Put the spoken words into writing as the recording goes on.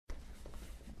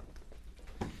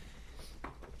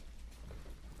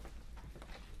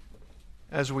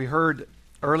As we heard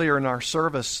earlier in our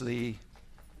service, the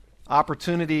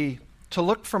opportunity to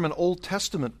look from an Old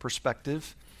Testament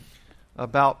perspective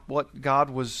about what God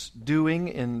was doing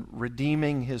in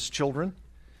redeeming His children,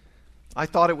 I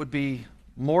thought it would be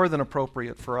more than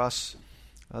appropriate for us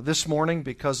this morning,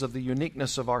 because of the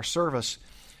uniqueness of our service,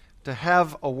 to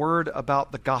have a word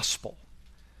about the gospel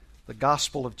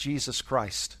of Jesus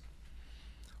Christ.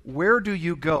 Where do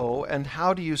you go and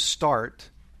how do you start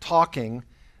talking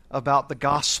about the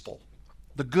gospel,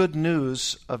 the good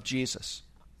news of Jesus?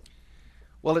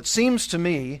 Well, it seems to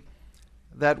me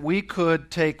that we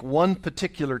could take one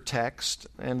particular text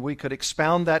and we could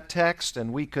expound that text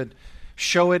and we could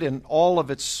show it in all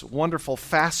of its wonderful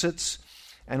facets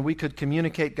and we could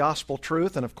communicate gospel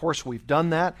truth. And of course, we've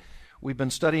done that. We've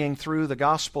been studying through the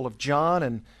Gospel of John,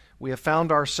 and we have found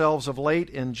ourselves of late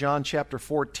in John chapter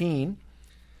 14.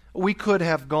 We could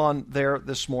have gone there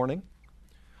this morning.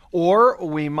 Or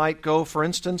we might go, for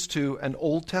instance, to an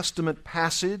Old Testament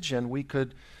passage, and we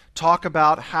could talk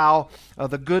about how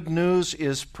the good news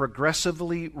is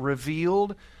progressively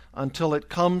revealed until it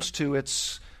comes to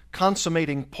its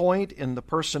consummating point in the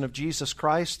person of Jesus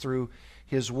Christ through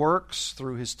His works,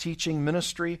 through His teaching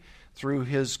ministry, through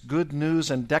His good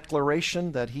news and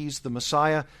declaration that He's the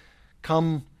Messiah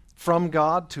come from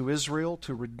God to Israel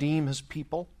to redeem His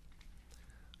people.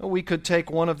 We could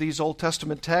take one of these Old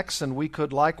Testament texts and we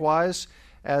could likewise,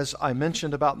 as I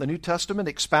mentioned about the New Testament,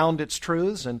 expound its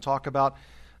truths and talk about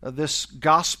this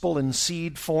gospel in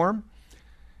seed form.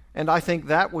 And I think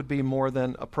that would be more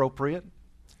than appropriate.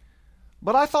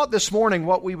 But I thought this morning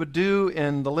what we would do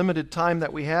in the limited time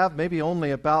that we have, maybe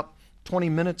only about 20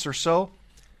 minutes or so,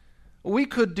 we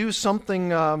could do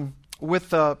something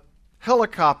with a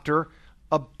helicopter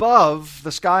above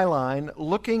the skyline,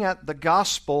 looking at the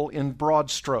gospel in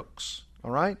broad strokes, all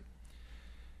right?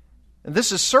 And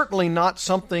this is certainly not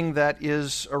something that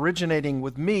is originating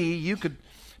with me. You could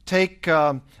take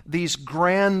these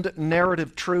grand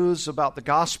narrative truths about the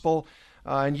gospel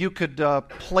and you could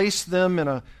place them in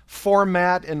a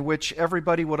format in which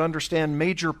everybody would understand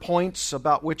major points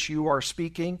about which you are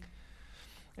speaking.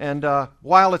 And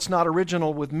while it's not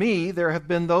original with me, there have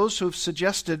been those who've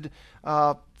suggested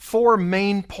four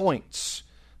main points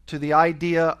to the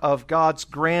idea of God's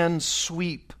grand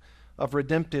sweep of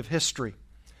redemptive history.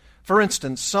 For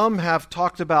instance, some have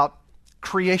talked about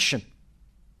creation,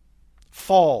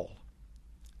 fall,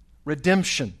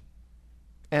 redemption,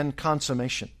 and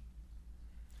consummation.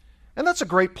 And that's a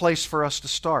great place for us to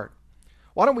start.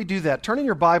 Why don't we do that? Turn in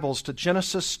your Bibles to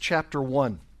Genesis chapter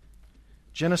 1.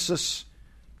 Genesis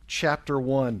chapter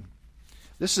 1.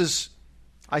 This is,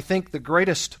 I think, the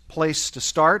greatest place to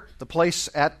start, the place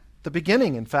at the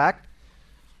beginning, in fact,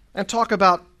 and talk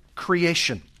about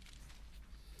creation.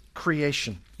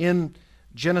 Creation. In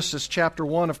Genesis chapter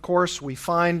 1, of course, we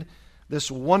find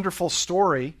this wonderful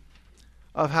story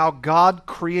of how God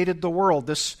created the world,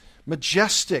 this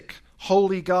majestic,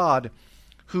 holy God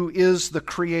who is the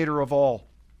creator of all.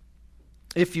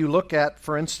 If you look at,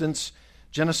 for instance,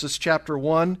 Genesis chapter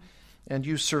 1, and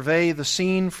you survey the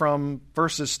scene from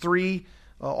verses 3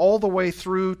 all the way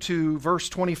through to verse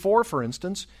 24, for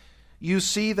instance, you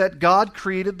see that God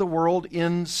created the world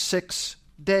in 6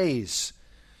 days.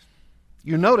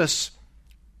 You notice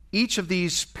each of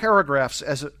these paragraphs,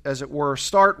 as it were,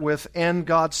 start with, "And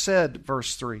God said,"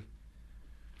 verse 3.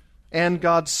 "And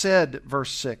God said,"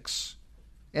 verse 6.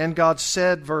 "And God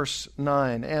said," verse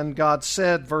 9. "And God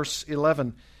said," verse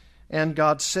 11. "And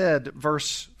God said,"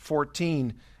 verse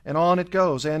 14. And on it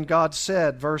goes. "And God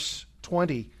said," verse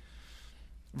 20.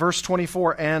 Verse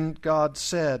 24, "And God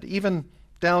said." Even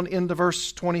down into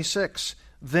verse 26,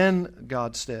 "Then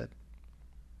God said."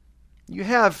 You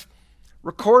have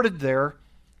recorded there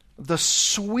the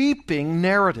sweeping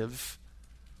narrative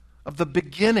of the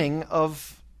beginning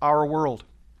of our world,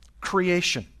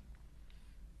 creation.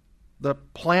 The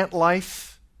plant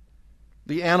life,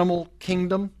 the animal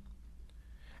kingdom,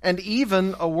 and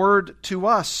even a word to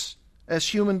us as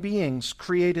human beings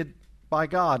created by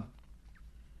God.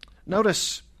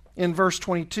 Notice in verse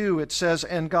 22 it says,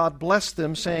 "And God blessed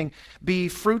them, saying, Be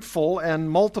fruitful and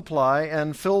multiply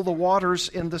and fill the waters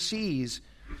in the seas,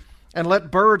 and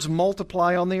let birds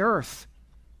multiply on the earth."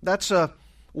 That's a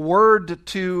word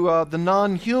to the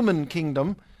non-human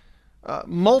kingdom,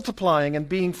 multiplying and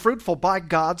being fruitful by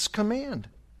God's command.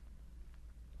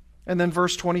 And then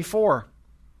verse 24,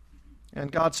 "And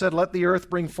God said, Let the earth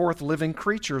bring forth living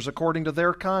creatures according to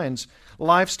their kinds,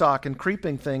 livestock and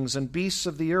creeping things, and beasts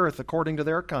of the earth according to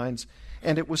their kinds.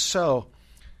 And it was so.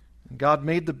 And God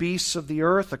made the beasts of the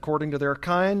earth according to their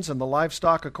kinds, and the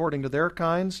livestock according to their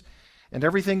kinds, and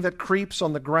everything that creeps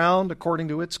on the ground according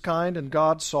to its kind, and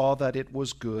God saw that it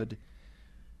was good.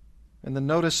 And then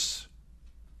notice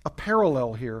a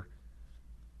parallel here.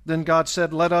 Then God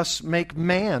said, let us make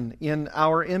man in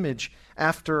our image,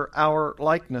 after our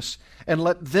likeness, and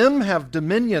let them have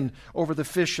dominion over the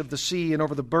fish of the sea, and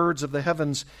over the birds of the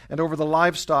heavens, and over the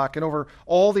livestock, and over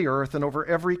all the earth, and over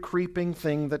every creeping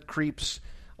thing that creeps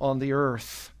on the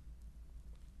earth.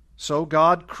 So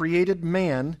God created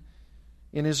man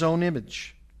in his own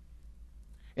image.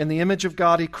 In the image of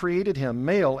God he created him,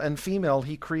 male and female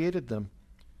he created them.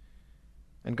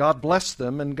 And God blessed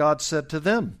them, and God said to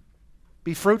them,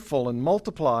 be fruitful and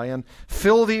multiply, and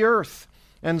fill the earth,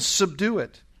 and subdue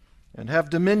it, and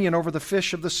have dominion over the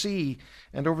fish of the sea,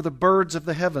 and over the birds of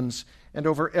the heavens, and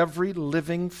over every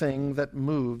living thing that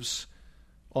moves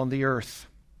on the earth.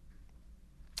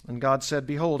 And God said,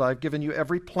 behold, I have given you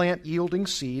every plant yielding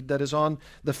seed that is on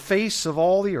the face of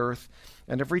all the earth,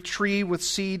 and every tree with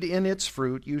seed in its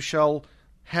fruit. You shall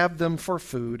have them for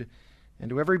food. And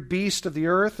to every beast of the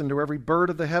earth, and to every bird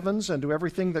of the heavens, and to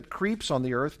everything that creeps on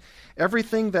the earth,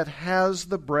 everything that has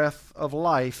the breath of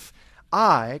life,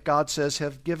 I, God says,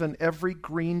 have given every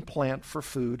green plant for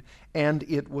food. And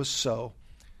it was so.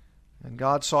 And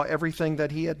God saw everything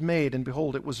that he had made, and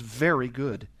behold, it was very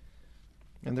good.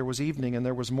 And there was evening, and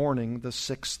there was morning, the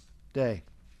sixth day.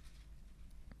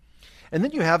 And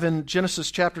then you have in Genesis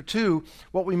chapter 2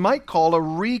 what we might call a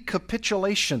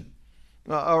recapitulation.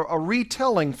 A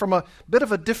retelling from a bit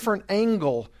of a different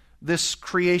angle, this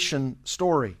creation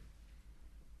story.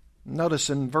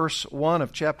 Notice in verse 1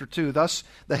 of chapter 2, thus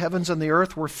the heavens and the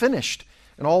earth were finished,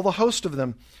 and all the host of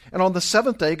them. And on the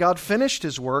seventh day God finished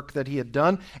his work that he had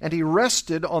done, and he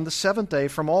rested on the seventh day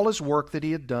from all his work that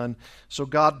he had done. So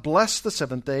God blessed the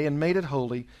seventh day and made it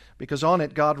holy, because on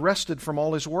it God rested from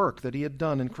all his work that he had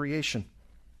done in creation.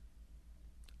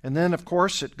 And then, of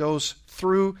course, it goes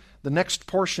through the next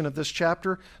portion of this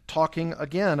chapter, talking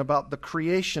again about the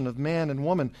creation of man and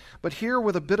woman. But here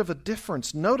with a bit of a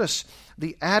difference. Notice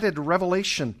the added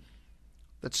revelation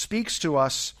that speaks to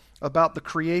us about the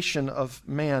creation of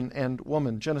man and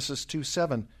woman. Genesis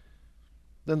 2:7.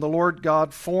 Then the Lord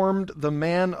God formed the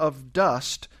man of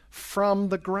dust from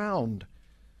the ground,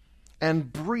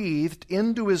 and breathed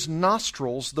into his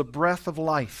nostrils the breath of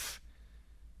life.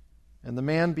 And the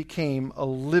man became a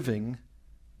living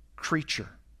creature.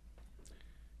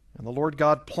 And the Lord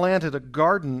God planted a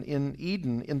garden in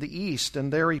Eden in the east,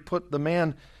 and there he put the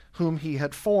man whom he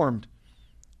had formed.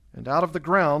 And out of the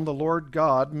ground the Lord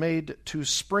God made to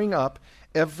spring up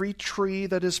every tree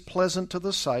that is pleasant to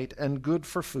the sight and good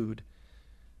for food.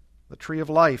 The tree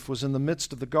of life was in the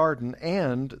midst of the garden,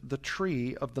 and the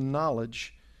tree of the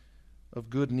knowledge of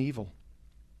good and evil.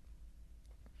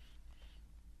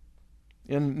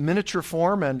 In miniature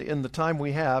form and in the time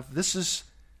we have, this is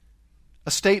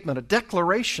a statement, a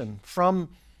declaration from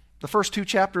the first two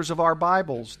chapters of our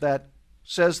Bibles that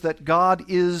says that God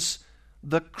is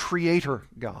the creator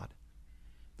God,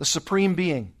 the supreme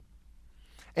being,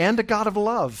 and a God of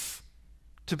love,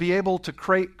 to be able to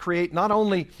create not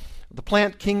only the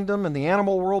plant kingdom and the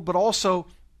animal world, but also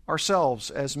ourselves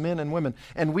as men and women.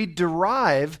 And we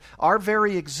derive our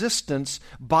very existence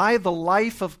by the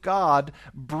life of God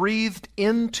breathed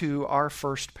into our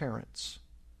first parents.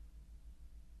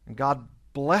 And God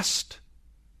blessed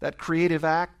that creative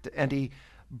act, and he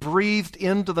breathed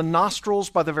into the nostrils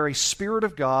by the very Spirit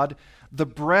of God the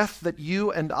breath that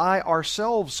you and I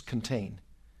ourselves contain.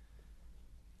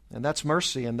 And that's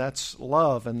mercy, and that's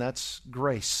love, and that's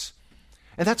grace.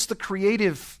 And that's the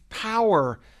creative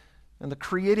power and the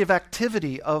creative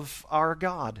activity of our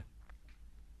God.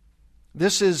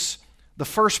 This is the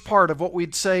first part of what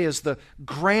we'd say is the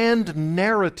grand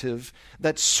narrative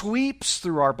that sweeps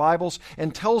through our Bibles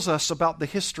and tells us about the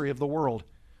history of the world,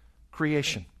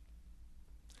 creation.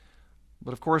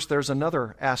 But of course, there's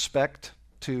another aspect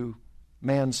to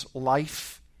man's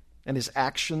life and his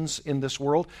actions in this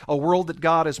world, a world that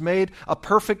God has made, a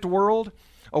perfect world,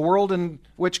 a world in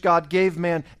which God gave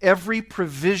man every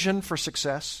provision for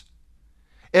success,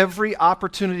 every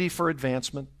opportunity for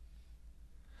advancement,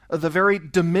 the very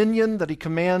dominion that he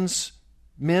commands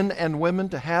men and women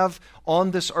to have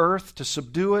on this earth, to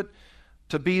subdue it,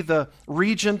 to be the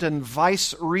regent and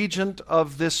vice-regent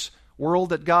of this world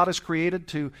that God has created,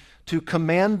 to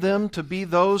command them to be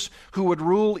those who would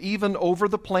rule even over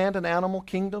the plant and animal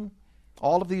kingdom.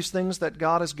 All of these things that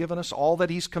God has given us, all that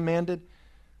he's commanded,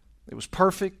 it was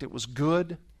perfect, it was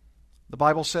good. The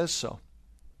Bible says so.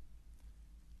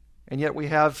 And yet we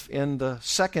have in the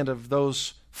second of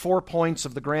those 4 points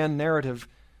of the grand narrative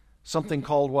something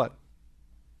called what?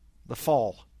 The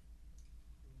fall.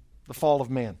 The fall of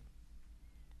man.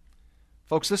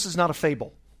 Folks, this is not a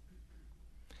fable.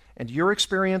 And your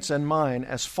experience and mine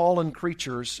as fallen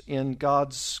creatures in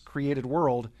God's created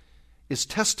world is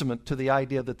testament to the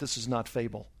idea that this is not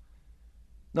fable.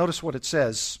 Notice what it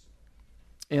says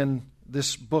in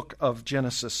this book of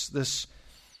Genesis, this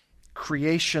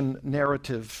creation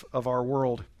narrative of our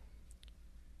world.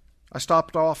 I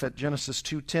stopped off at Genesis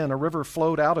 2:10. A river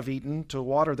flowed out of Eden to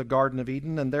water the Garden of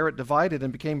Eden, and there it divided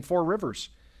and became 4 rivers.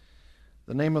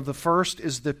 The name of the first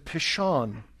is the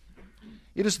Pishon.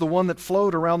 It is the one that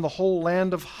flowed around the whole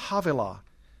land of Havilah,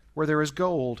 where there is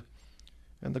gold.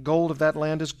 And the gold of that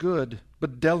land is good.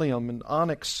 Bdellium and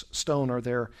onyx stone are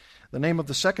there. The name of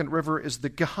the second river is the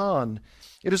Gihon.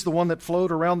 It is the one that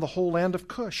flowed around the whole land of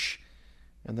Cush.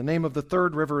 And the name of the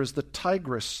third river is the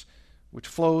Tigris, which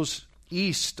flows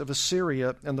east of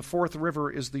Assyria. And the fourth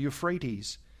river is the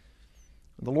Euphrates.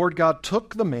 And the Lord God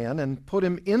took the man and put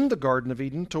him in the Garden of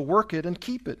Eden to work it and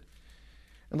keep it.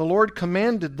 And the Lord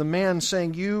commanded the man,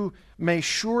 saying, You may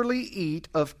surely eat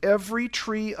of every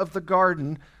tree of the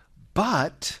garden,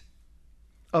 but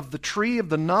of the tree of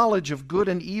the knowledge of good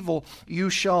and evil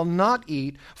you shall not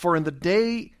eat, for in the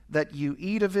day that you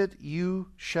eat of it you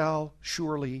shall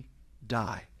surely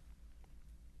die.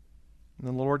 And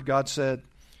then the Lord God said,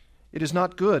 It is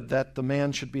not good that the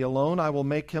man should be alone. I will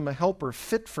make him a helper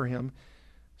fit for him.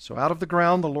 So out of the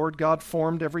ground the Lord God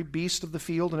formed every beast of the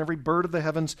field and every bird of the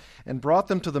heavens, and brought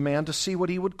them to the man to see what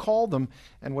he would call them.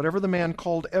 And whatever the man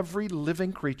called every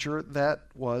living creature, that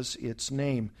was its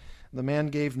name. The man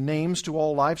gave names to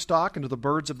all livestock and to the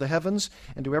birds of the heavens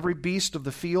and to every beast of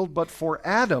the field. But for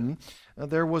Adam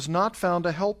there was not found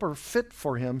a helper fit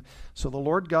for him. So the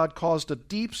Lord God caused a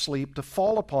deep sleep to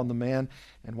fall upon the man,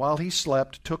 and while he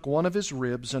slept took one of his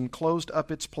ribs and closed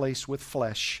up its place with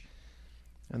flesh.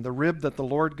 And the rib that the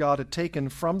Lord God had taken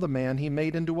from the man he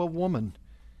made into a woman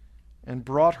and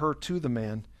brought her to the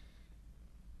man.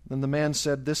 Then the man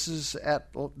said, This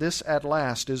at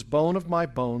last is bone of my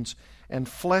bones and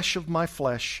flesh of my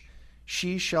flesh.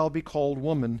 She shall be called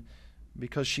woman,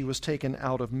 because she was taken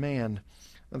out of man.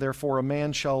 Therefore a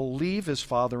man shall leave his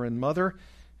father and mother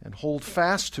and hold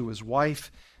fast to his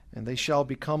wife, and they shall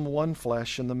become one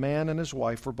flesh. And the man and his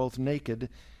wife were both naked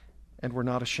and were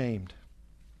not ashamed.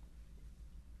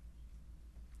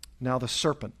 Now the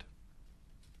serpent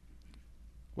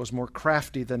was more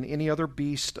crafty than any other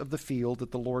beast of the field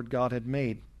that the Lord God had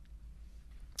made.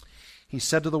 He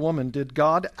said to the woman, Did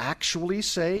God actually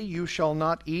say, You shall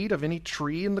not eat of any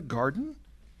tree in the garden?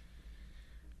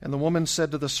 And the woman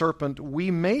said to the serpent, We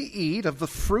may eat of the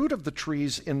fruit of the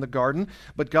trees in the garden,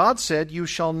 but God said, You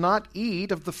shall not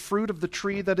eat of the fruit of the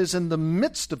tree that is in the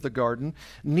midst of the garden,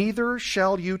 neither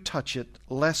shall you touch it,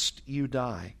 lest you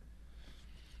die.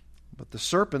 But the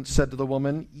serpent said to the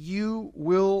woman, You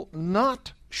will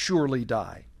not surely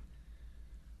die.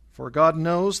 For God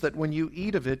knows that when you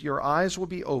eat of it, your eyes will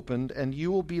be opened, and you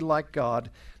will be like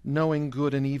God, knowing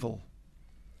good and evil.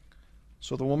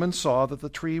 So the woman saw that the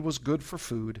tree was good for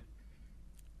food,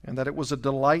 and that it was a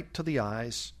delight to the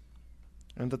eyes,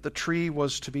 and that the tree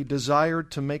was to be desired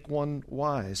to make one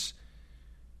wise.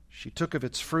 She took of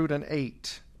its fruit and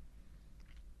ate.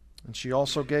 And she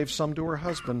also gave some to her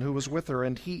husband who was with her,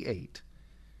 and he ate.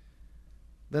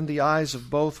 Then the eyes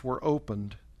of both were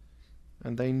opened,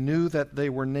 and they knew that they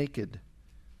were naked.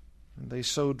 And they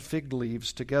sewed fig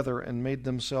leaves together and made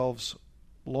themselves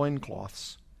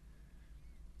loincloths.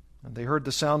 And they heard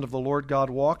the sound of the Lord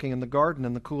God walking in the garden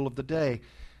in the cool of the day.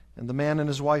 And the man and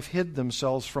his wife hid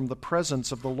themselves from the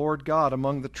presence of the Lord God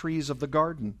among the trees of the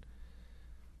garden.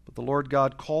 But the Lord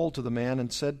God called to the man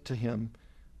and said to him,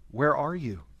 Where are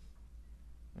you?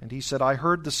 And he said, I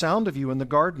heard the sound of you in the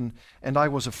garden, and I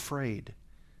was afraid,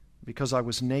 because I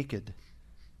was naked,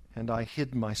 and I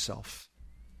hid myself.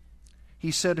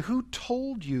 He said, Who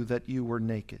told you that you were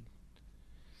naked?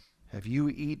 Have you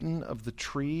eaten of the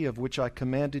tree of which I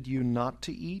commanded you not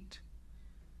to eat?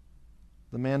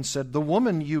 The man said, The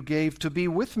woman you gave to be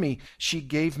with me, she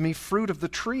gave me fruit of the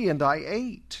tree, and I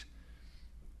ate.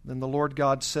 Then the Lord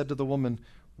God said to the woman,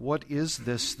 What is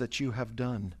this that you have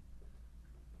done?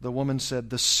 The woman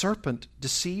said, The serpent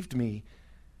deceived me,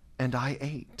 and I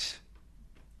ate.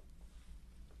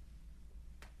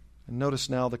 And notice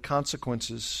now the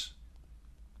consequences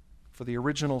for the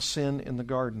original sin in the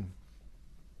garden.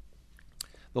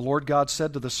 The Lord God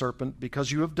said to the serpent,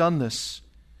 Because you have done this,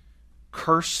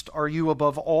 cursed are you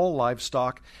above all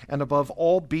livestock and above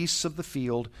all beasts of the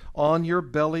field. On your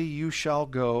belly you shall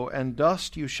go, and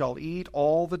dust you shall eat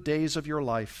all the days of your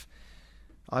life.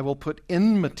 I will put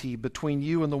enmity between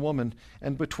you and the woman,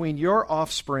 and between your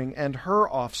offspring and her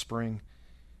offspring.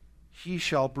 He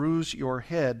shall bruise your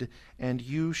head, and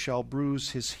you shall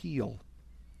bruise his heel.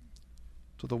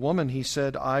 To the woman he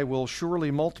said, I will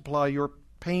surely multiply your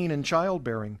pain in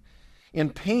childbearing. In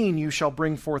pain you shall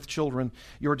bring forth children.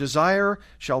 Your desire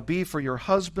shall be for your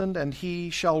husband, and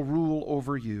he shall rule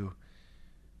over you.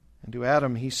 And to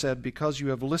Adam he said, because you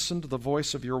have listened to the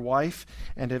voice of your wife,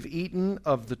 and have eaten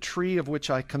of the tree of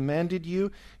which I commanded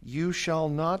you, you shall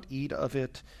not eat of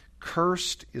it.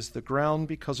 Cursed is the ground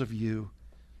because of you.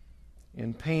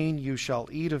 In pain you shall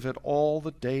eat of it all the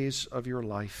days of your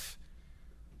life.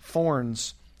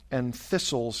 Thorns and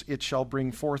thistles it shall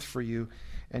bring forth for you,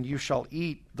 and you shall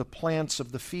eat the plants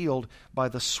of the field. By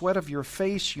the sweat of your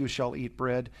face you shall eat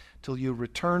bread, till you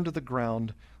return to the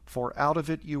ground, for out of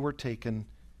it you were taken,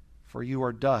 for you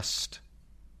are dust,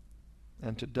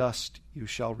 and to dust you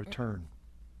shall return.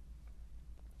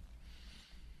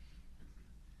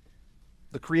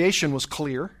 The creation was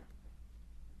clear.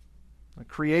 The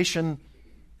creation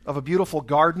of a beautiful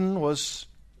garden was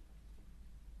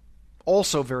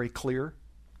also very clear.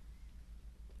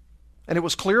 And it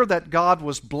was clear that God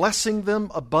was blessing them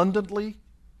abundantly.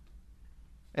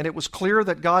 And it was clear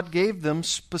that God gave them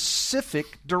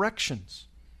specific directions.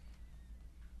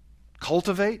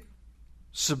 Cultivate,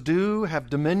 subdue, have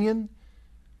dominion,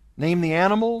 name the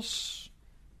animals.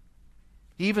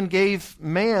 He even gave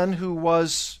man, who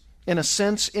was, in a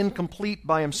sense, incomplete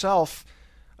by himself,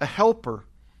 a helper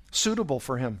suitable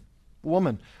for him,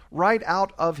 woman, right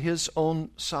out of his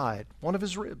own side, one of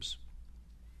his ribs.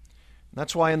 And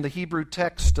that's why in the Hebrew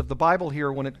text of the Bible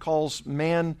here, when it calls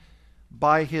man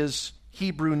by his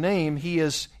Hebrew name, he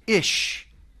is Ish,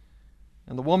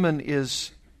 and the woman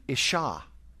is Isha,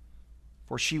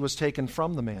 for she was taken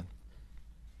from the man.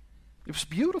 It was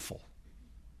beautiful,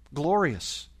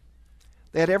 glorious.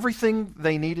 They had everything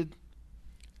they needed.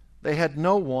 They had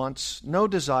no wants, no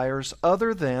desires,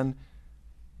 other than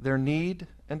their need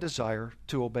and desire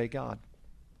to obey God.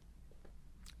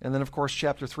 And then, of course,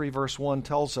 chapter 3, verse 1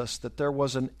 tells us that there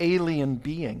was an alien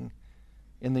being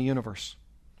in the universe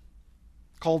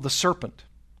called the serpent,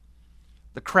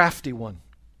 the crafty one,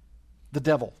 the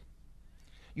devil.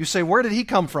 You say, where did he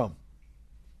come from?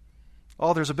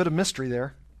 Oh, there's a bit of mystery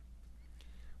there.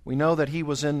 We know that he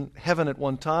was in heaven at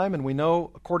one time, and we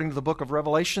know, according to the book of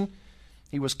Revelation,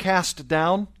 he was cast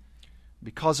down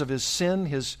because of his sin,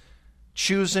 his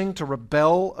choosing to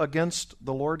rebel against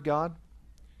the Lord God.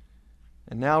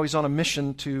 And now he's on a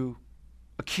mission to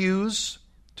accuse,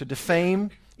 to defame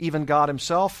even God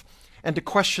himself, and to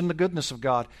question the goodness of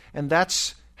God. And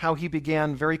that's how he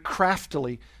began very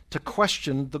craftily to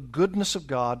question the goodness of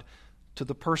God to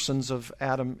the persons of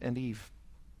Adam and Eve.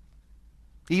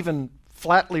 He even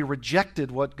flatly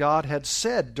rejected what God had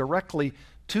said directly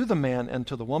to the man and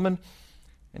to the woman,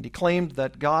 and he claimed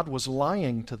that God was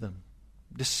lying to them,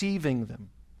 deceiving them.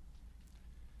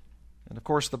 And of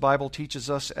course, the Bible teaches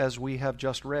us, as we have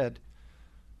just read,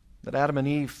 that Adam and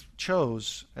Eve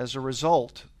chose as a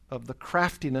result of the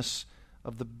craftiness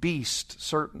of the beast,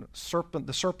 the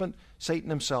serpent, Satan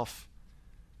himself.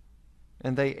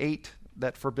 And they ate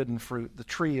that forbidden fruit, the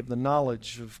tree of the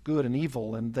knowledge of good and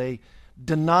evil, and they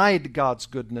denied God's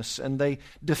goodness, and they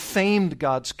defamed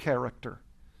God's character.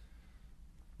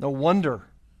 No wonder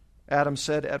Adam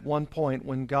said at one point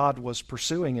when God was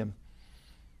pursuing him,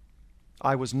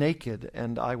 I was naked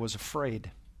and I was afraid.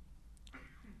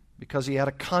 Because he had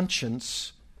a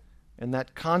conscience, and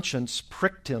that conscience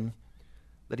pricked him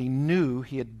that he knew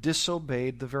he had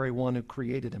disobeyed the very one who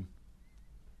created him.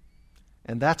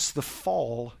 And that's the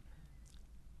fall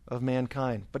of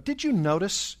mankind. But did you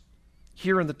notice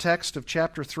here in the text of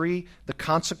chapter 3 the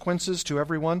consequences to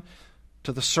everyone?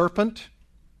 To the serpent,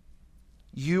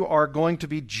 you are going to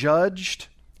be judged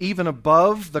even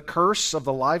above the curse of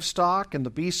the livestock and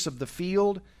the beasts of the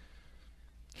field.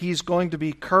 He's going to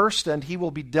be cursed and he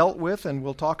will be dealt with, and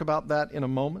we'll talk about that in a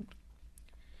moment.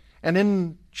 And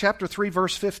in chapter 3,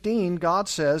 verse 15, God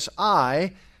says,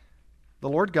 I, the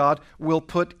Lord God, will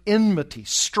put enmity,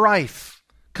 strife,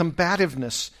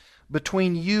 combativeness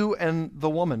between you and the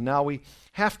woman. Now, we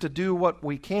have to do what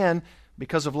we can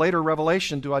because of later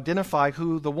revelation to identify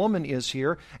who the woman is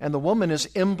here, and the woman is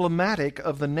emblematic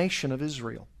of the nation of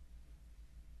Israel.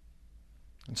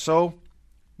 And so,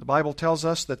 the Bible tells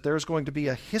us that there's going to be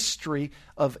a history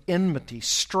of enmity,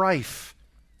 strife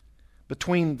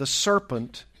between the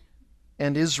serpent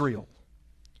and Israel,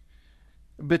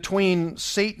 between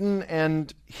Satan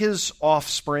and his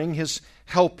offspring, his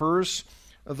helpers,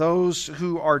 those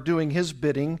who are doing his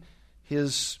bidding,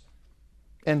 his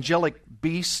angelic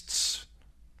beasts.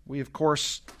 We, of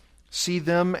course, see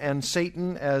them and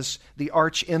Satan as the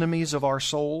arch enemies of our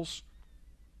souls.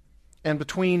 And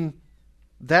between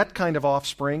that kind of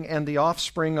offspring and the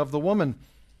offspring of the woman,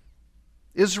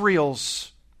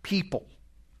 Israel's people,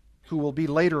 who will be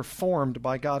later formed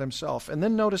by God himself. And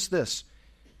then notice this: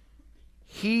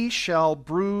 he shall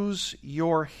bruise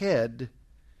your head,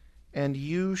 and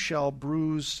you shall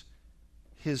bruise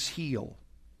his heel.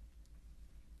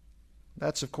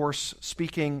 That's, of course,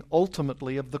 speaking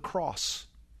ultimately of the cross,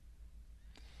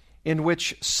 in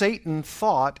which Satan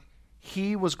thought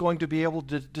he was going to be able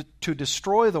to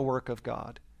destroy the work of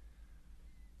God,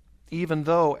 even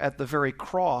though at the very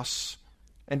cross,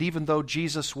 and even though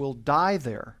Jesus will die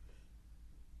there,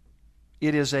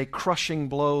 it is a crushing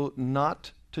blow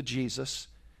not to Jesus,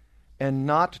 and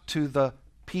not to the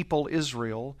people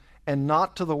Israel, and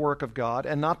not to the work of God,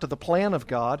 and not to the plan of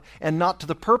God, and not to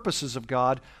the purposes of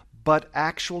God, but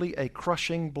actually a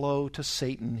crushing blow to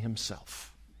Satan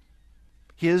himself.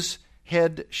 His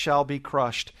head shall be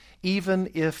crushed,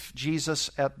 even if Jesus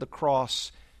at the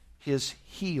cross, his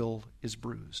heel is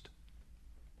bruised.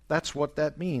 That's what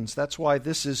that means. That's why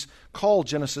this is called,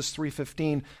 Genesis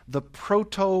 3:15, the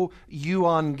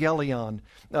proto-euangelion,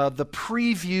 the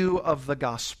preview of the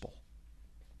gospel,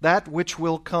 that which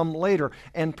will come later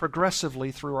and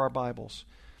progressively through our Bibles.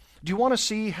 Do you want to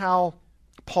see how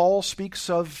Paul speaks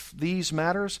of these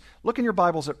matters? Look in your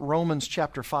Bibles at Romans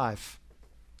chapter 5.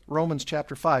 Romans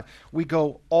chapter 5. We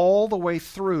go all the way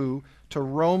through to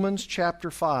Romans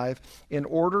chapter 5 in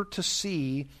order to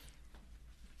see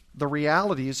the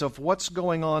realities of what's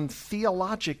going on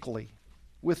theologically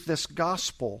with this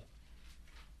gospel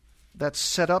that's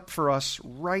set up for us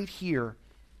right here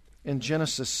in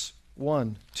Genesis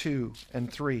 1, 2,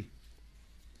 and 3.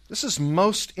 This is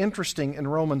most interesting in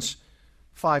Romans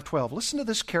 5:12. Listen to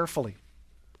this carefully.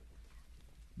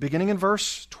 Beginning in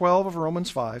verse 12 of Romans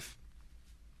 5,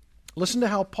 listen to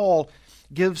how Paul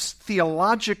gives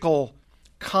theological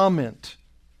comment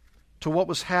to what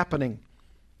was happening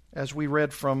as we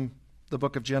read from the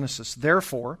book of Genesis.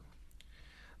 Therefore,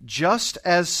 just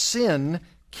as sin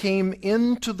came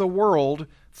into the world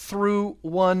through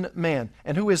one man.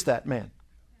 And who is that man?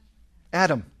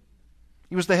 Adam.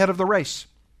 He was the head of the race.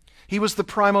 He was the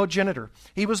primogenitor.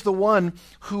 He was the one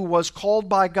who was called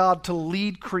by God to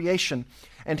lead creation.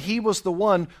 And he was the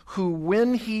one who,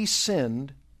 when he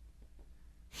sinned,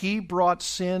 he brought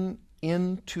sin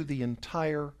into the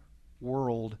entire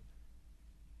world.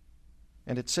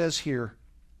 And it says here,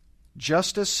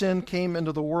 just as sin came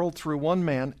into the world through one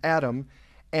man, Adam,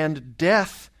 and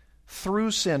death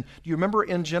through sin. Do you remember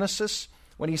in Genesis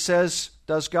when he says,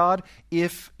 does God,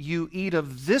 if you eat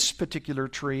of this particular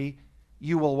tree,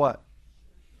 you will what?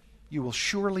 You will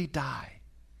surely die.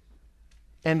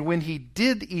 And when he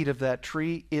did eat of that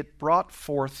tree, it brought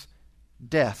forth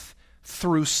death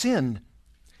through sin.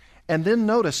 And then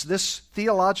notice this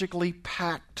theologically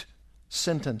packed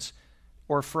sentence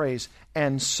or phrase,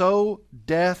 and so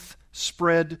death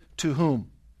spread to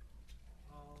whom?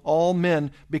 All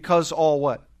men, because all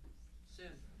what?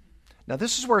 Sin. Now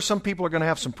this is where some people are going to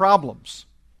have some problems,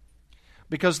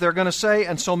 because they're going to say,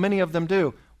 and so many of them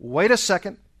do, wait a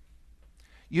second,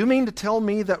 you mean to tell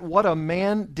me that what a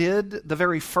man did, the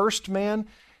very first man,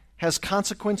 has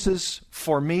consequences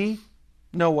for me?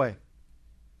 No way.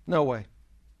 No way.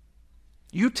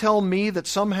 You tell me that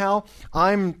somehow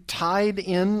I'm tied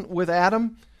in with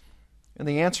Adam? And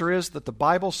the answer is that the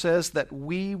Bible says that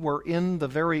we were in the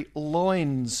very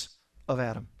loins of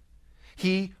Adam.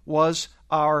 He was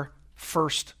our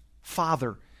first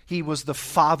father. He was the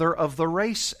father of the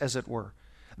race, as it were.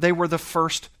 They were the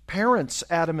first parents,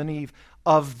 Adam and Eve,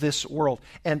 of this world.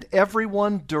 And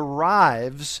everyone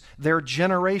derives their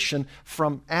generation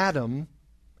from Adam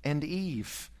and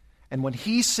Eve. And when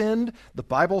he sinned, the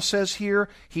Bible says here,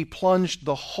 he plunged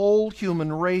the whole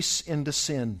human race into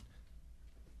sin.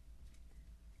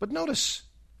 But notice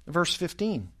verse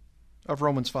 15 of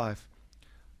Romans 5.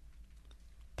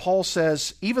 Paul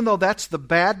says, even though that's the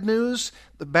bad news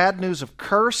of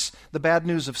curse, the bad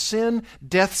news of sin,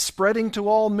 death spreading to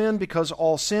all men because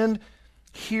all sinned,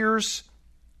 here's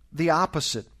the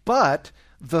opposite. But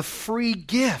the free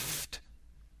gift.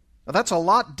 Now that's a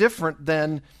lot different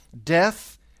than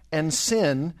death and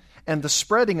sin and the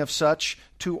spreading of such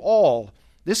to all.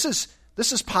 This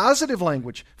is positive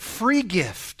language. Free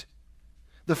gift.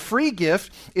 The free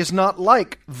gift is not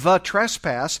like the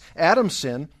trespass, Adam's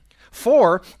sin.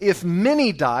 For if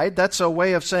many died, that's a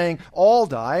way of saying all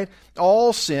died,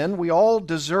 all sin, we all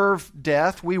deserve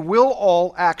death, we will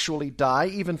all actually die,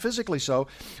 even physically so.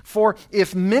 For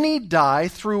if many die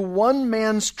through one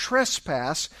man's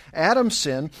trespass, Adam's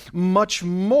sin, much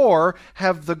more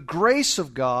have the grace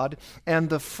of God and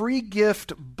the free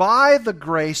gift by the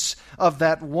grace of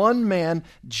that one man,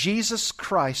 Jesus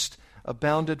Christ,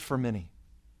 abounded for many.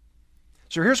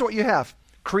 So here's what you have.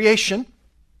 Creation,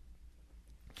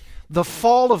 the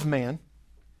fall of man,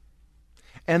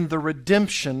 and the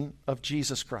redemption of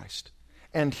Jesus Christ.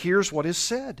 And here's what is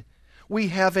said. We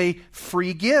have a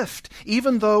free gift.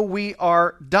 Even though we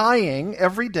are dying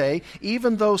every day,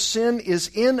 even though sin is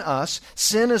in us,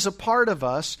 sin is a part of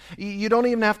us, you don't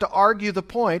even have to argue the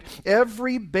point.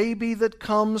 Every baby that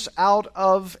comes out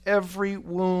of every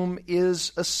womb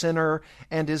is a sinner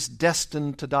and is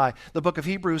destined to die. The book of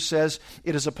Hebrews says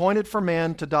it is appointed for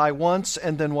man to die once,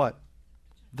 and then what?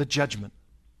 The judgment.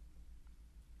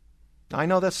 I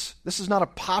know this is not a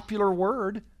popular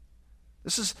word.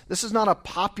 This is not a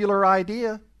popular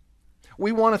idea.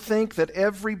 We want to think that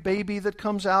every baby that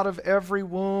comes out of every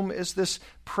womb is this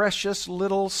precious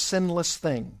little sinless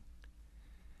thing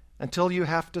until you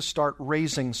have to start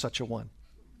raising such a one.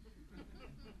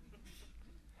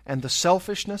 And the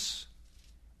selfishness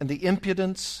and the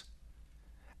impudence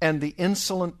and the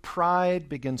insolent pride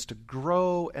begins to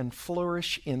grow and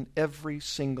flourish in every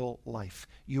single life,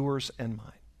 yours and mine.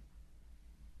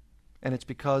 And it's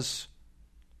because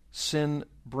sin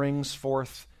brings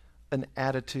forth an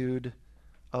attitude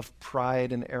of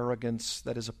pride and arrogance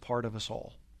that is a part of us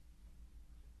all.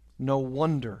 No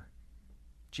wonder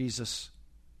Jesus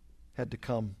had to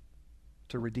come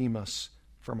to redeem us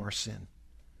from our sin.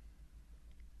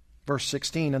 Verse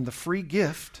 16, and the free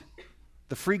gift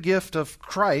of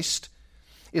Christ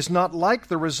is not like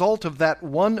the result of that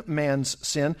one man's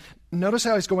sin. Notice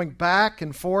how he's going back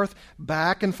and forth,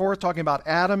 talking about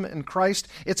Adam and Christ.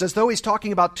 It's as though he's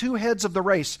talking about two heads of the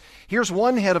race. Here's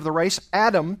one head of the race,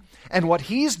 Adam, and what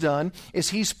he's done is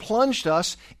he's plunged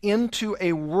us into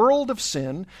a world of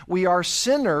sin. We are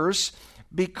sinners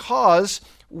because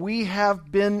we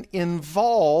have been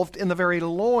involved in the very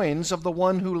loins of the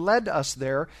one who led us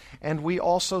there, and we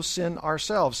also sin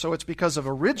ourselves. So it's because of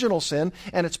original sin,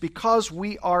 and it's because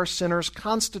we are sinners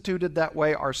constituted that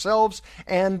way ourselves,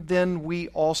 and then we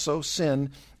also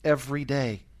sin every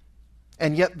day.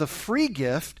 And yet the free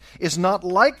gift is not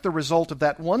like the result of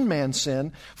that one man's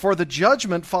sin, for the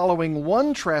judgment following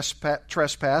one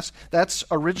trespass, that's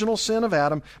original sin of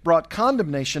Adam, brought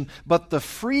condemnation, but the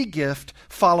free gift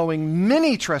following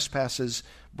many trespasses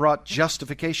brought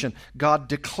justification, God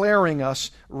declaring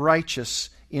us righteous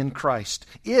in Christ.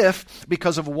 If,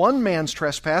 because of one man's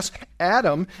trespass,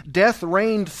 Adam, death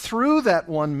reigned through that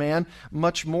one man,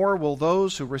 much more will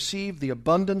those who receive the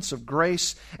abundance of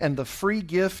grace and the free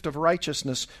gift of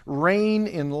righteousness reign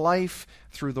in life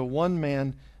through the one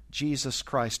man, Jesus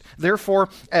Christ. Therefore,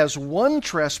 as one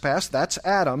trespass, that's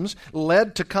Adam's,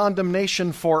 led to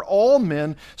condemnation for all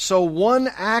men, so one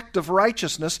act of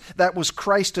righteousness, that was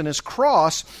Christ and his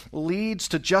cross, leads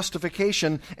to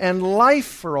justification and life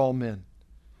for all men.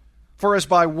 For as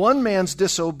by one man's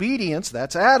disobedience,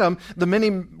 that's Adam, the many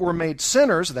were made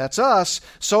sinners, that's us,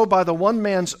 so by the one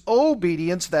man's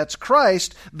obedience, that's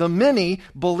Christ, the many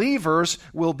believers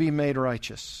will be made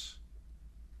righteous.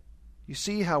 You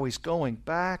see how he's going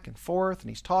back and forth, and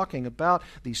he's talking about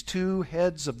these two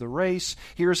heads of the race.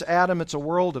 Here's Adam, it's a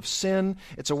world of sin,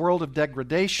 it's a world of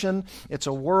degradation, it's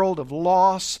a world of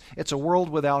loss, it's a world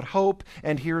without hope,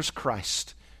 and here's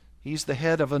Christ. He's the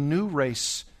head of a new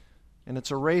race. And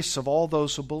it's a race of all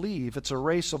those who believe. It's a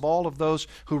race of all of those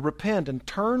who repent and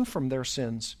turn from their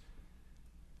sins.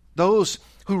 Those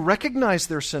who recognize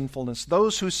their sinfulness.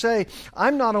 Those who say,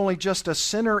 I'm not only just a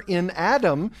sinner in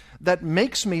Adam that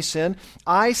makes me sin,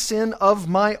 I sin of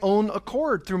my own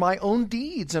accord through my own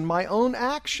deeds and my own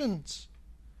actions.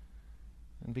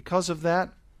 And because of that,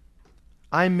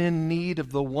 I'm in need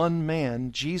of the one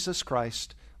man, Jesus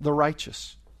Christ, the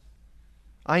righteous.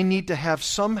 I need to have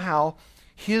somehow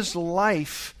his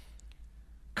life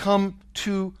come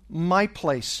to my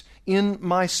place, in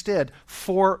my stead,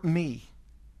 for me.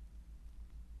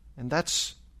 And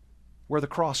that's where the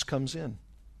cross comes in.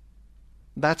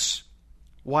 That's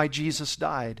why Jesus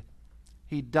died.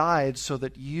 He died so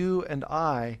that you and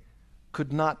I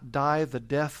could not die the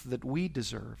death that we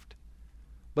deserved.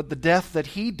 But the death that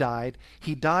he died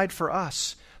for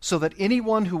us, so that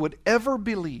anyone who would ever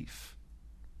believe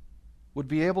would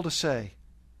be able to say,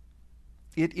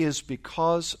 it is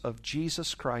because of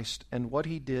Jesus Christ and what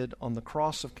he did on the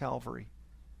cross of Calvary,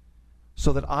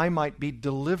 so that I might be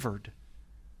delivered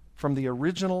from the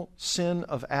original sin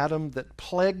of Adam that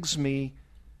plagues me,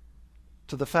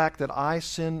 to the fact that I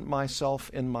sin myself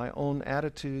in my own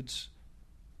attitudes,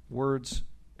 words,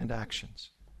 and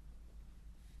actions.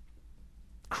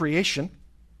 Creation,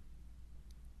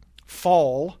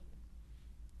 fall,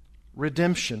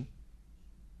 redemption,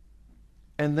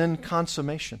 and then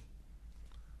consummation.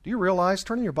 Do you realize,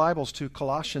 turn in your Bibles to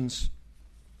Colossians,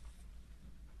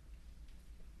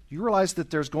 do you realize that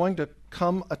there's going to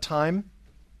come a time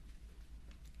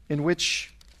in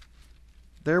which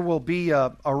There will be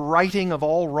a righting of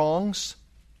all wrongs.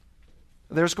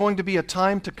 There's going to be a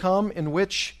time to come in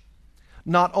which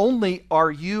not only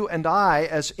are you and I,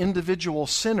 as individual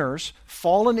sinners,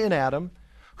 fallen in Adam,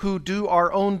 who do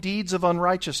our own deeds of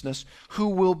unrighteousness, who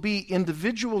will be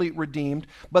individually redeemed,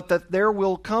 but that there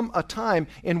will come a time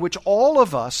in which all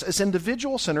of us, as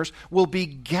individual sinners, will be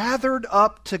gathered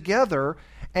up together,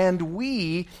 and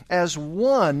we, as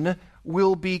one,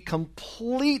 will be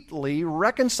completely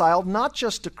reconciled, not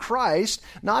just to Christ,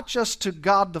 not just to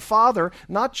God the Father,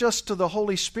 not just to the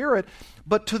Holy Spirit,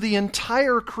 but to the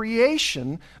entire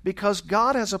creation, because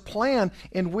God has a plan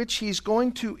in which He's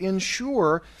going to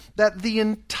ensure that the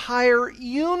entire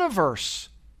universe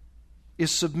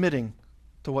is submitting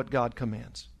to what God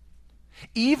commands.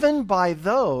 Even by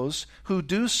those who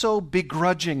do so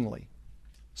begrudgingly,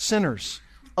 sinners,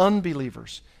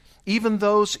 unbelievers, even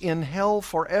those in hell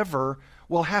forever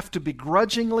will have to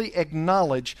begrudgingly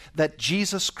acknowledge that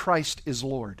Jesus Christ is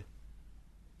Lord.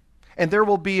 And there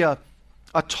will be a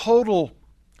total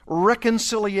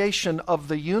reconciliation of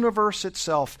the universe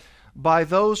itself by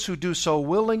those who do so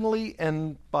willingly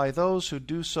and by those who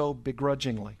do so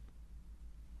begrudgingly.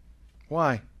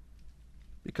 Why?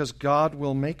 Because God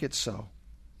will make it so.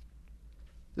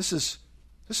 This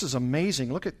is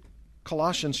amazing. Look at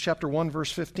Colossians chapter 1,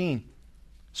 verse 15.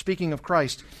 Speaking of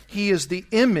Christ, He is the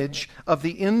image of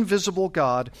the invisible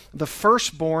God, the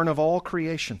firstborn of all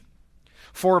creation.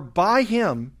 For by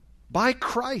Him, by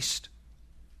Christ,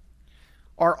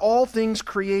 are all things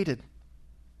created,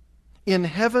 in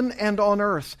heaven and on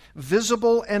earth,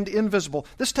 visible and invisible.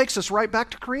 This takes us right back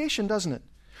to creation, doesn't it?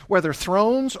 Whether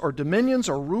thrones or dominions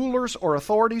or rulers or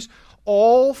authorities,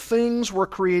 all things were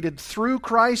created through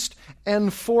Christ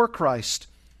and for Christ.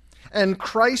 And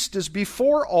Christ is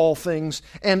before all things,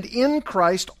 and in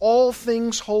Christ all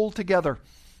things hold together.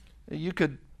 You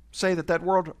could say that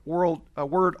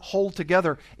word hold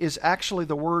together is actually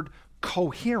the word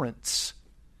coherence.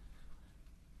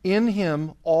 In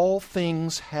Him all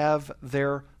things have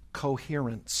their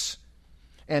coherence.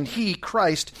 And He,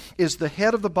 Christ, is the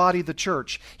head of the body, the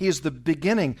church. He is the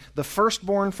beginning, the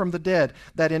firstborn from the dead,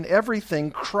 that in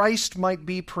everything Christ might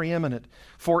be preeminent.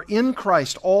 For in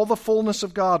Christ all the fullness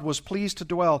of God was pleased to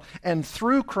dwell, and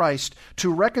through Christ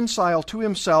to reconcile to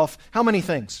Himself, how many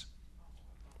things?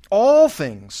 All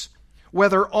things,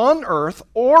 whether on earth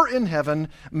or in heaven,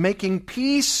 making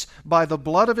peace by the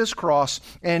blood of His cross.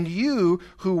 And you,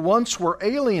 who once were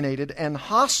alienated and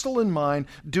hostile in mind,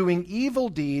 doing evil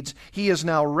deeds, He is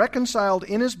now reconciled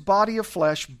in His body of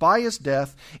flesh by His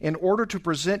death, in order to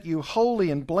present you holy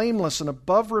and blameless and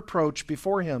above reproach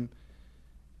before Him.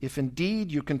 If indeed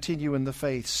you continue in the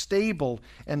faith, stable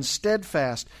and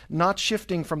steadfast, not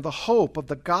shifting from the hope of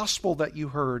the gospel that you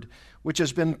heard, which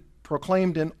has been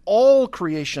proclaimed in all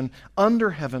creation under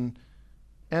heaven,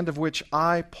 and of which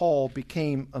I, Paul,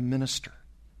 became a minister.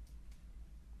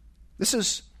 This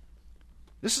is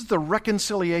the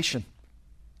reconciliation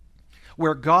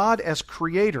where God as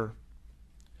creator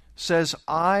says,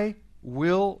 I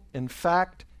will in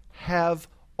fact have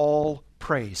all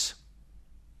praise,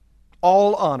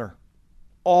 all honor,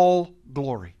 all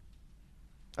glory.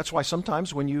 That's why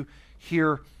sometimes when you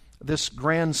hear this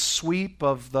grand sweep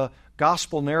of the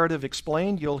gospel narrative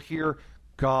explained, you'll hear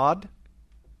God,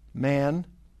 man,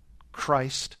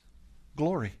 Christ,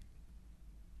 glory.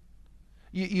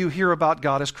 You hear about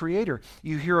God as creator.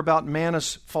 You hear about man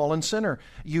as fallen sinner.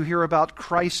 You hear about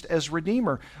Christ as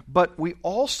redeemer. But we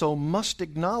also must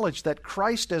acknowledge that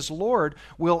Christ as Lord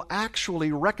will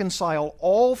actually reconcile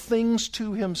all things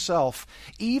to Himself,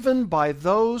 even by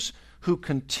those who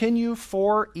continue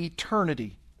for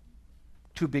eternity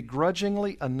to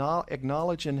begrudgingly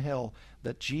acknowledge in hell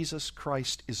that Jesus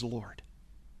Christ is Lord.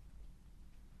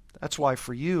 That's why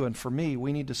for you and for me,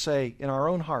 we need to say in our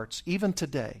own hearts, even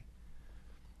today,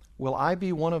 will I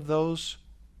be one of those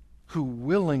who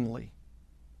willingly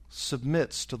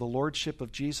submits to the Lordship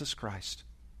of Jesus Christ?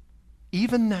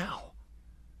 Even now,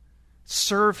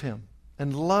 serve Him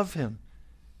and love Him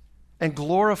and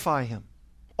glorify Him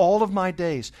all of my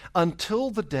days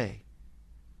until the day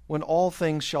when all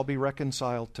things shall be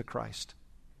reconciled to Christ.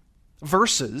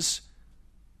 Versus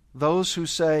those who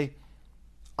say,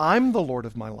 I'm the Lord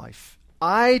of my life.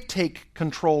 I take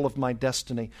control of my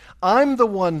destiny. I'm the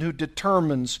one who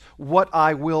determines what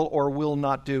I will or will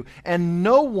not do, and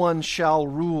no one shall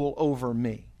rule over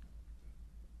me.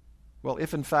 Well,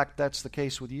 if in fact that's the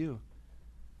case with you,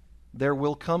 there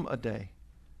will come a day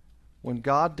when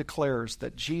God declares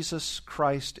that Jesus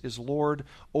Christ is Lord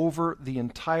over the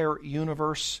entire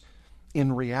universe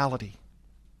in reality.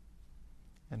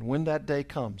 And when that day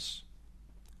comes,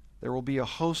 there will be a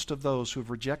host of those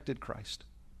who've rejected Christ,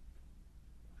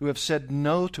 who have said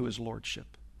no to his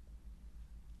lordship,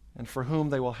 and for whom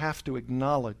they will have to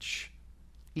acknowledge,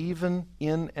 even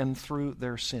in and through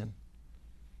their sin,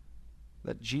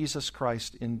 that Jesus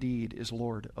Christ indeed is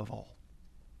Lord of all.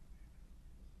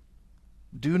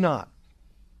 Do not,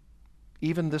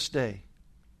 even this day,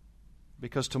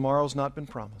 because tomorrow's not been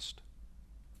promised,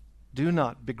 do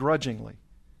not begrudgingly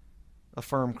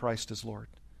affirm Christ as Lord.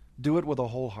 Do it with a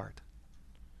whole heart.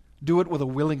 Do it with a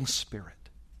willing spirit.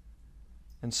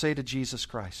 And say to Jesus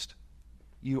Christ,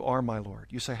 you are my Lord.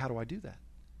 You say, how do I do that?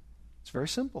 It's very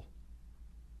simple.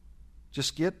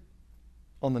 Just get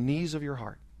on the knees of your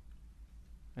heart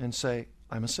and say,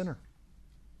 I'm a sinner.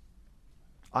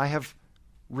 I have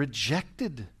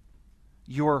rejected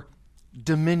your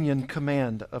dominion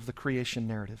command of the creation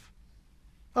narrative.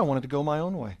 I wanted to go my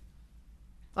own way.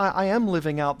 I am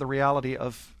living out the reality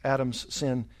of Adam's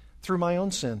sin through my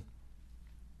own sin.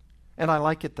 And I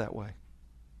like it that way.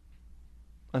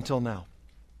 Until now.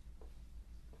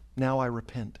 Now I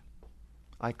repent.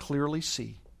 I clearly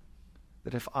see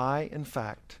that if I, in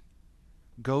fact,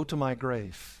 go to my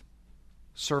grave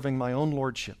serving my own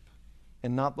lordship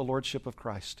and not the lordship of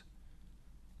Christ,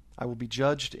 I will be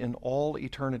judged in all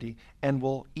eternity and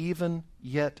will even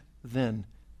yet then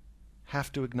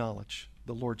have to acknowledge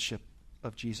the lordship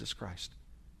of Jesus Christ.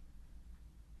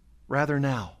 Rather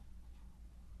now,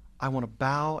 I want to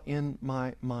bow in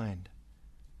my mind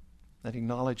and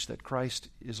acknowledge that Christ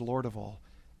is Lord of all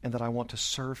and that I want to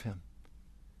serve him.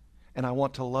 And I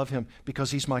want to love him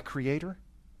because he's my creator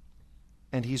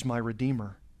and he's my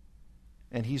redeemer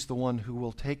and he's the one who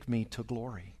will take me to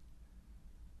glory.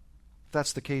 If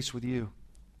that's the case with you,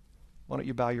 why don't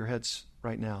you bow your heads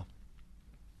right now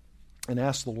and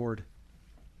ask the Lord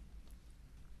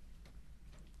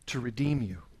to redeem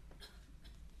you,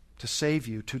 to save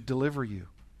you, to deliver you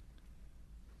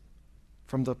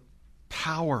from the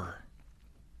power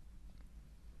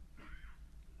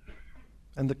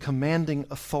and the commanding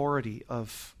authority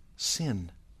of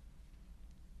sin.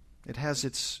 It has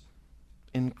its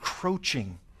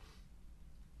encroaching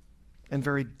and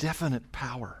very definite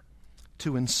power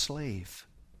to enslave.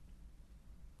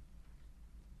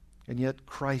 And yet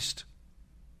Christ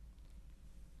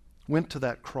went to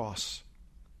that cross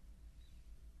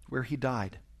where he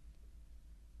died.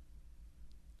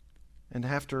 And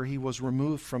after he was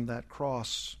removed from that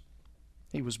cross,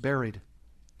 he was buried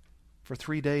for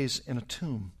 3 days in a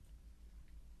tomb,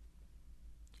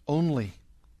 only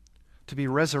to be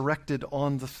resurrected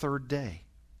on the third day,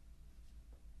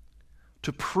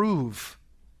 to prove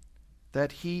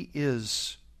that he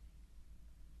is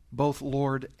both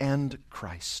Lord and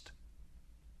Christ.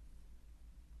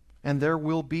 And there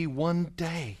will be one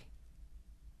day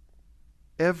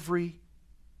every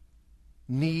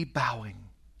knee bowing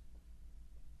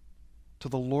to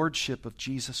the lordship of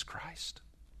Jesus Christ.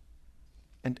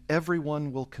 And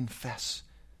everyone will confess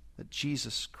that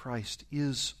Jesus Christ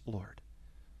is Lord.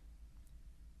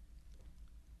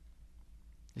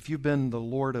 If you've been the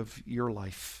Lord of your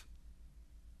life,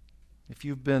 if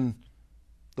you've been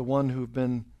the one who've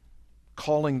been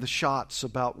calling the shots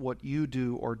about what you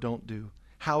do or don't do,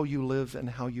 how you live and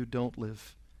how you don't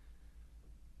live,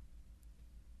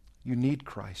 you need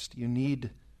Christ. You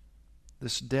need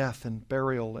this death and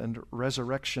burial and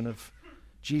resurrection of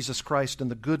Jesus Christ and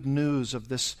the good news of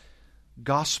this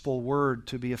gospel word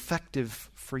to be effective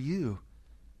for you.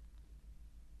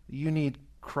 You need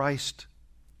Christ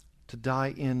to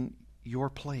die in your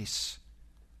place,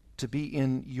 to be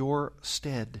in your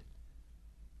stead,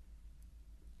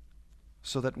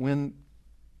 so that when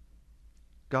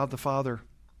God the Father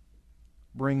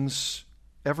brings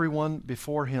everyone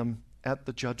before him at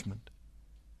the judgment,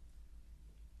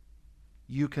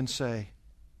 you can say,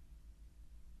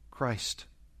 Christ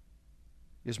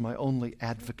is my only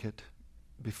advocate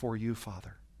before you,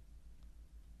 Father.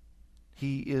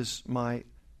 He is my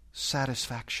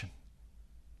satisfaction,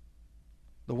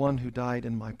 the one who died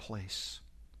in my place.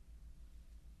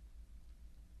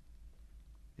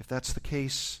 If that's the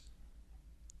case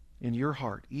in your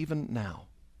heart, even now,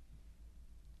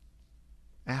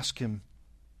 ask him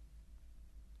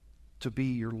to be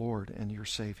your Lord and your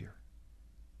Savior.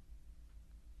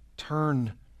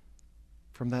 Turn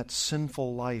from that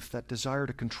sinful life, that desire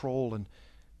to control and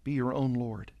be your own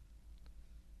Lord,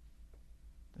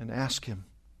 and ask him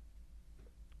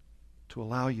to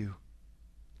allow you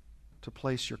to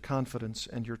place your confidence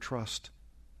and your trust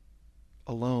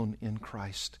alone in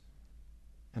Christ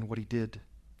and what he did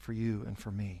for you and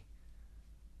for me.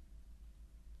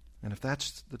 And if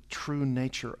that's the true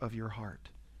nature of your heart,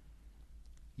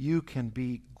 you can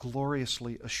be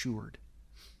gloriously assured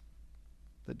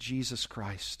that Jesus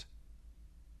Christ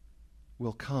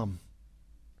will come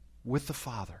with the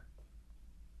Father,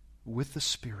 with the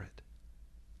Spirit,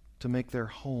 to make their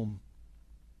home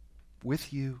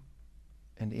with you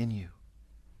and in you.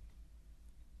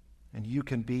 And you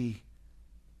can be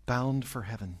bound for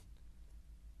heaven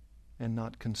and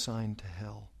not consigned to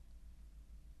hell.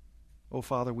 Oh,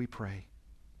 Father, we pray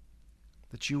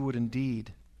that you would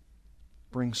indeed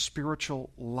bring spiritual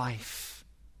life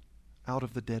out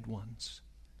of the dead ones,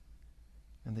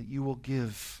 and that you will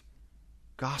give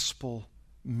gospel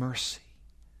mercy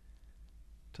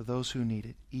to those who need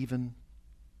it, even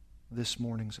this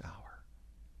morning's hour.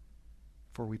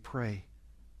 For we pray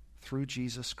through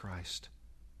Jesus Christ,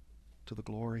 to the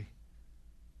glory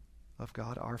of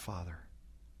God our Father,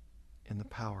 in the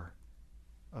power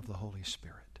of the Holy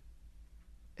Spirit.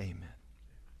 Amen.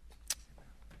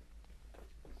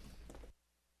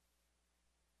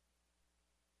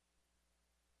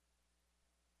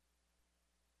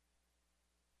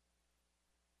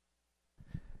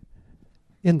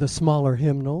 In the smaller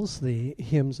hymnals, the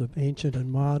hymns of ancient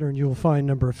and modern, you will find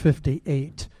number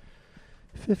 58.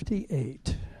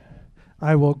 58.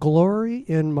 I will glory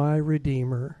in my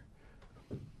Redeemer.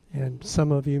 And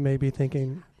some of you may be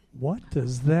thinking, what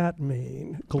does that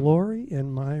mean? Glory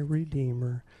in my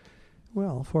Redeemer.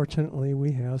 Well, fortunately,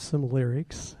 we have some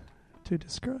lyrics to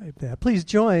describe that. Please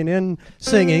join in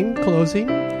singing, closing,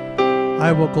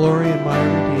 I will glory in my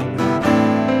Redeemer.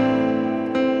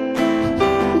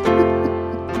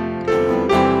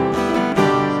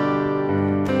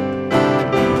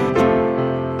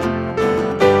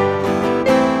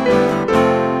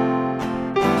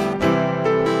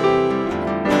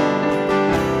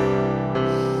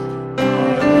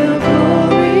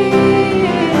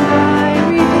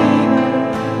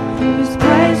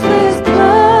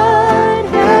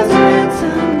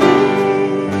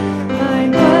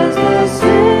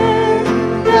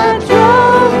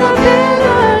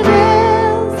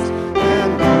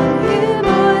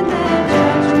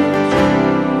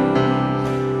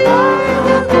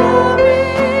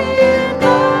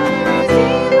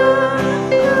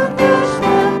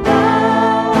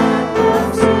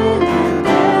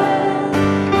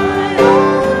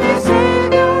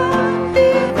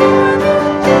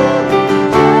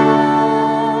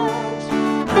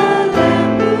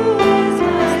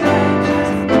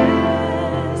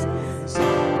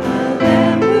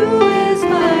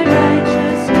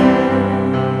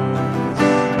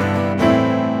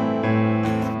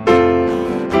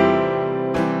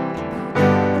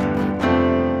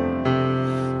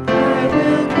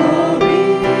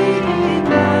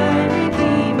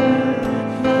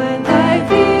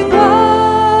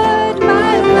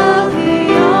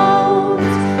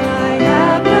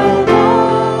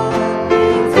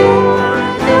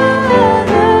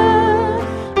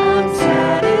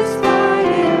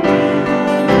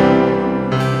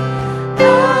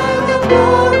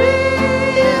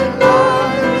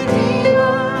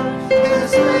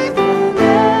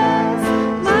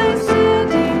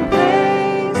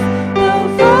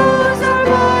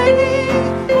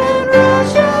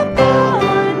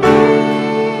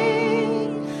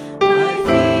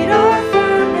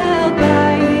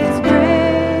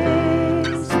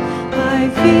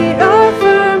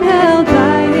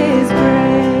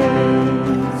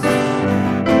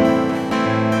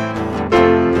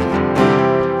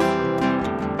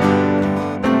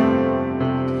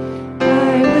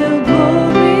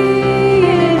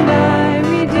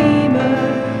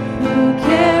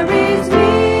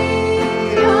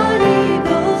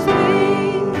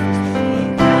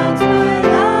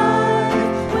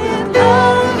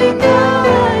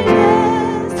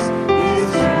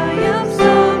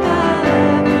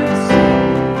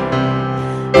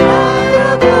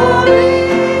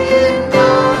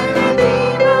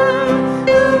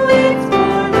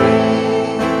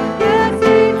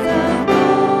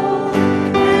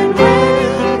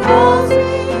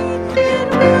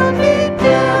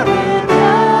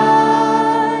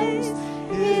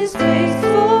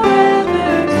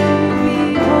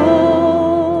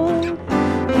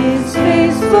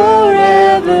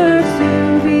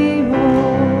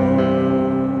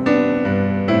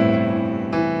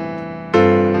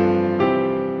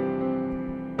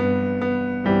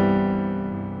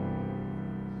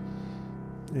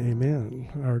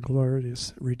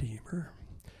 glorious Redeemer.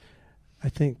 I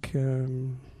think,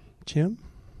 Jim?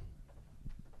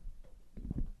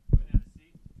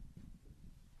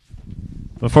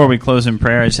 Before we close in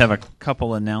prayer, I just have a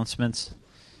couple announcements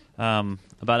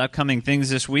about upcoming things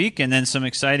this week, and then some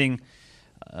exciting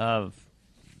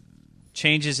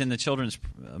changes in the children's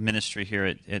ministry here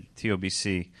at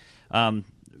TOBC.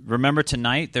 Remember,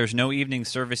 tonight there's no evening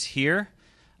service here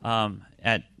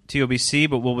at TOBC,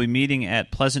 but we'll be meeting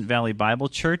at Pleasant Valley Bible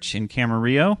Church in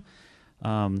Camarillo.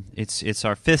 It's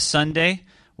our fifth Sunday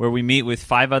where we meet with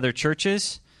 5 other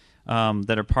churches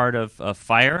that are part of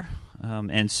FIRE.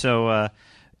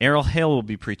 Errol Hale will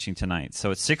be preaching tonight.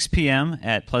 So it's 6 p.m.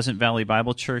 at Pleasant Valley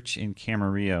Bible Church in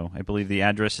Camarillo. I believe the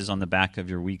address is on the back of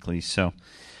your weekly. So,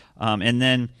 and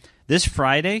then this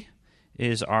Friday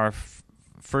is our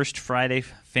First Friday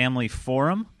Family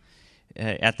Forum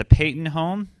at the Peyton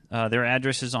home. Their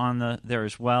address is on there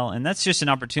as well. And that's just an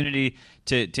opportunity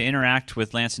to interact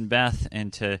with Lance and Beth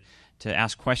and to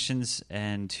ask questions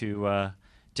and to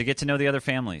get to know the other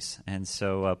families. And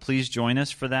so please join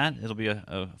us for that. It'll be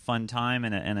a fun time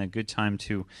and a good time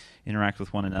to interact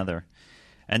with one another.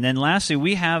 And then lastly,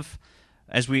 we have,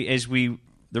 the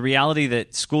reality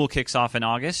that school kicks off in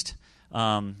August,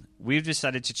 we've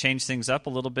decided to change things up a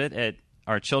little bit at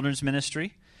our children's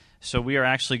ministry. So we are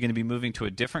actually going to be moving to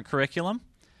a different curriculum.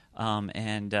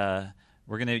 And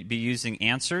we're going to be using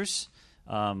Answers,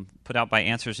 put out by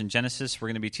Answers in Genesis. We're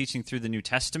going to be teaching through the New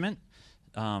Testament,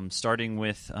 starting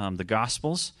with the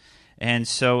Gospels. And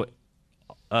so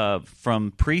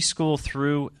from preschool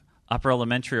through upper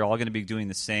elementary are all going to be doing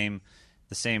the same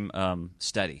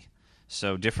study.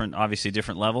 So obviously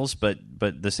different levels, but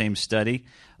the same study.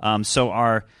 So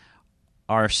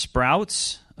our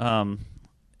sprouts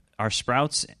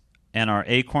and our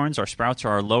acorns. Our sprouts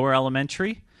are our lower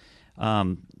elementary,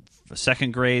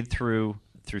 second grade through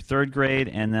third grade,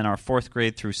 and then our fourth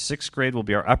grade through sixth grade will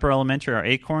be our upper elementary. Our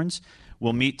acorns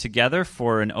will meet together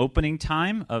for an opening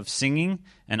time of singing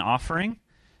and offering,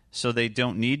 so they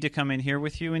don't need to come in here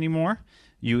with you anymore.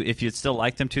 If you'd still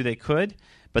like them to, they could,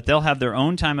 but they'll have their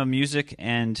own time of music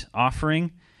and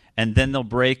offering, and then they'll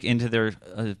break into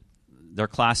their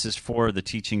classes for the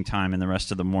teaching time and the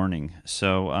rest of the morning.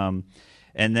 So,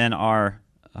 and then our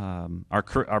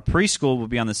preschool will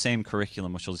be on the same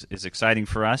curriculum, which is exciting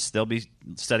for us. They'll be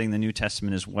studying the New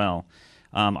Testament as well.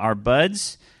 Our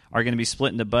buds are going to be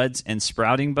split into buds and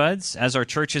sprouting buds. As our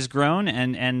church has grown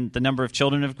and the number of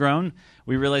children have grown,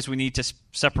 we realize we need to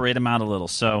separate them out a little.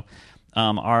 So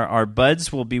our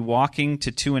buds will be walking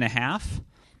to 2.5,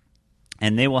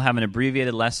 and they will have an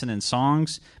abbreviated lesson in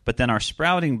songs. But then our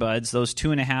sprouting buds, those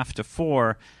 2.5 to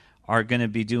 4, are going to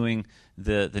be doing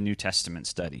the New Testament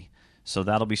study. So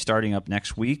that'll be starting up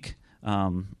next week.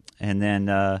 And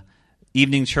then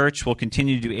evening church will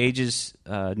continue to do ages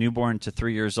newborn to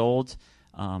 3 years old.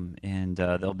 And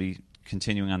they'll be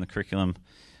continuing on the curriculum.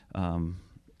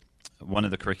 One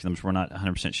of the curriculums, we're not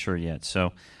 100% sure yet.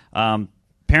 So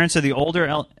parents of the older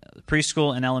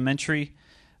preschool and elementary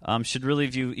should really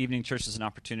view evening church as an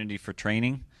opportunity for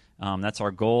training. That's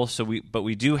our goal. But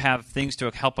we do have things to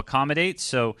help accommodate.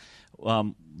 So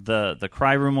the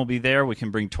cry room will be there. We can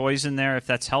bring toys in there if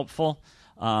that's helpful.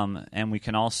 And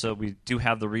we do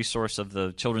have the resource of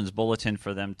the children's bulletin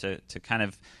for them to kind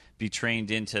of be trained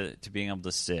into being able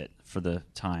to sit for the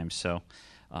time. So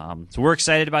we're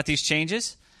excited about these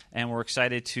changes, and we're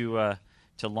excited to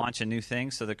launch a new thing.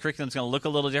 So the curriculum's going to look a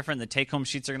little different. The take-home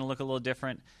sheets are going to look a little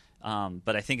different.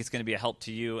 But I think it's going to be a help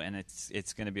to you, and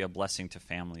it's going to be a blessing to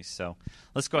families. So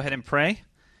let's go ahead and pray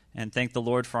and thank the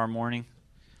Lord for our morning.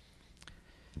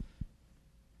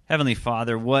 Heavenly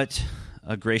Father, what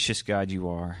a gracious God you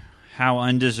are. How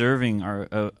undeserving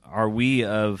are we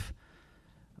of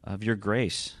your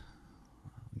grace.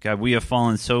 God, we have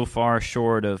fallen so far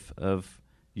short of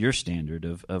your standard,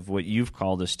 of what you've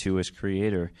called us to as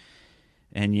Creator.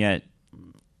 And yet,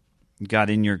 God,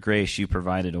 in your grace, you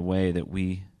provided a way that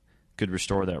we could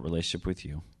restore that relationship with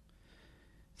you.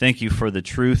 Thank you for the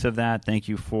truth of that. Thank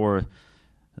you for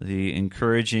the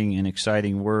encouraging and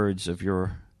exciting words of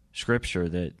your Scripture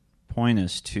that point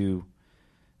us to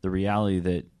the reality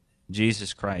that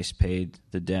Jesus Christ paid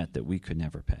the debt that we could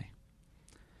never pay.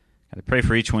 God, I pray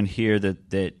for each one here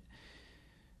that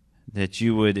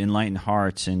you would enlighten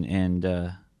hearts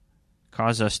and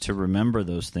cause us to remember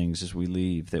those things as we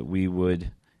leave, that we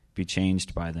would be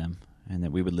changed by them, and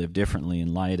that we would live differently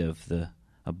in light of the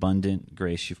abundant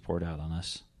grace you've poured out on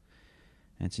us.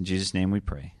 And it's in Jesus' name we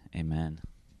pray. Amen.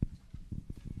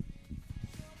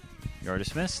 You are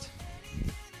dismissed.